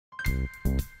I'm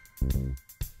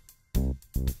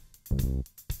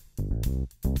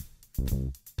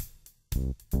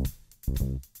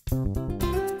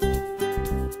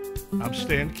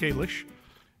Stanley Kalish,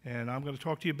 and I'm going to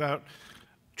talk to you about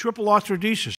triple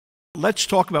arthrodesis. Let's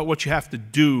talk about what you have to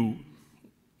do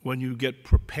when you get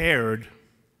prepared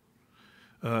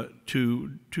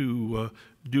to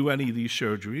do any of these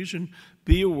surgeries, and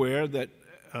be aware that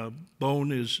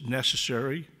bone is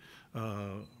necessary.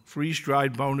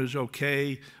 Freeze-dried bone is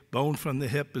okay. Bone from the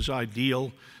hip is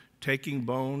ideal. Taking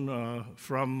bone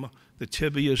from the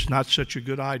tibia is not such a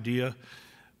good idea.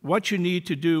 What you need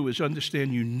to do is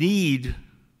understand you need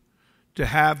to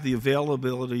have the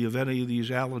availability of any of these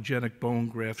allogenic bone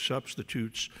graft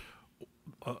substitutes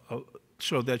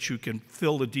so that you can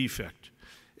fill the defect.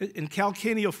 In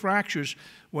calcaneal fractures,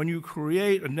 when you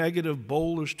create a negative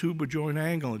bolus tuber joint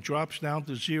angle, it drops down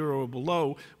to 0 or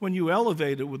below. When you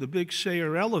elevate it with a big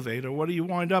Sayer elevator, what do you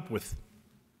wind up with?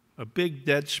 A big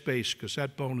dead space, because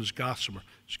that bone is gossamer.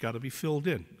 It's got to be filled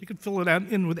in. You can fill it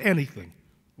in with anything.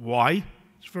 Why?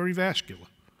 It's very vascular.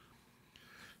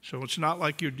 So it's not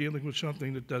like you're dealing with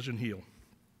something that doesn't heal.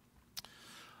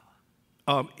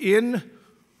 In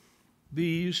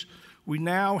these, we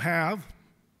now have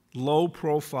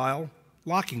low-profile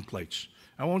locking plates.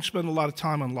 I won't spend a lot of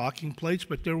time on locking plates,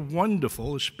 but they're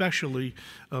wonderful, especially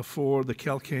for the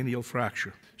calcaneal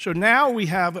fracture. So now we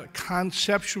have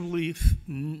conceptually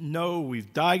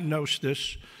we've diagnosed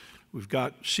this. We've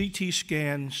got CT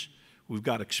scans. We've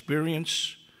got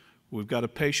experience. We've got a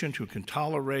patient who can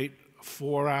tolerate a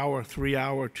 4-hour,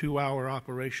 3-hour, 2-hour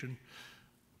operation.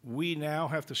 We now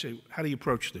have to say, how do you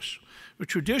approach this? But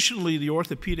traditionally, the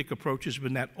orthopedic approach has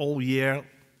been that Ollier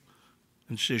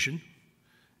incision,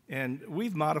 and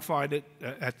we've modified it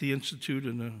at the Institute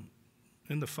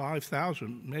in the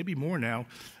 5,000, maybe more now,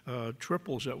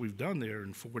 triples that we've done there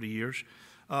in 40 years.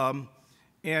 And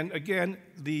again,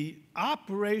 the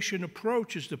operation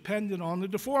approach is dependent on the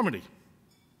deformity.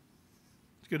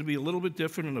 It's going to be a little bit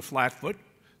different in a flat foot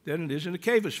than it is in a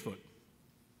cavus foot.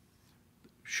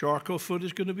 Charcot foot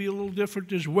is going to be a little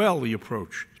different as well, the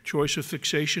approach. Choice of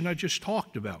fixation I just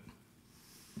talked about.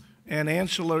 And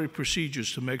ancillary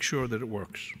procedures to make sure that it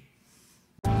works.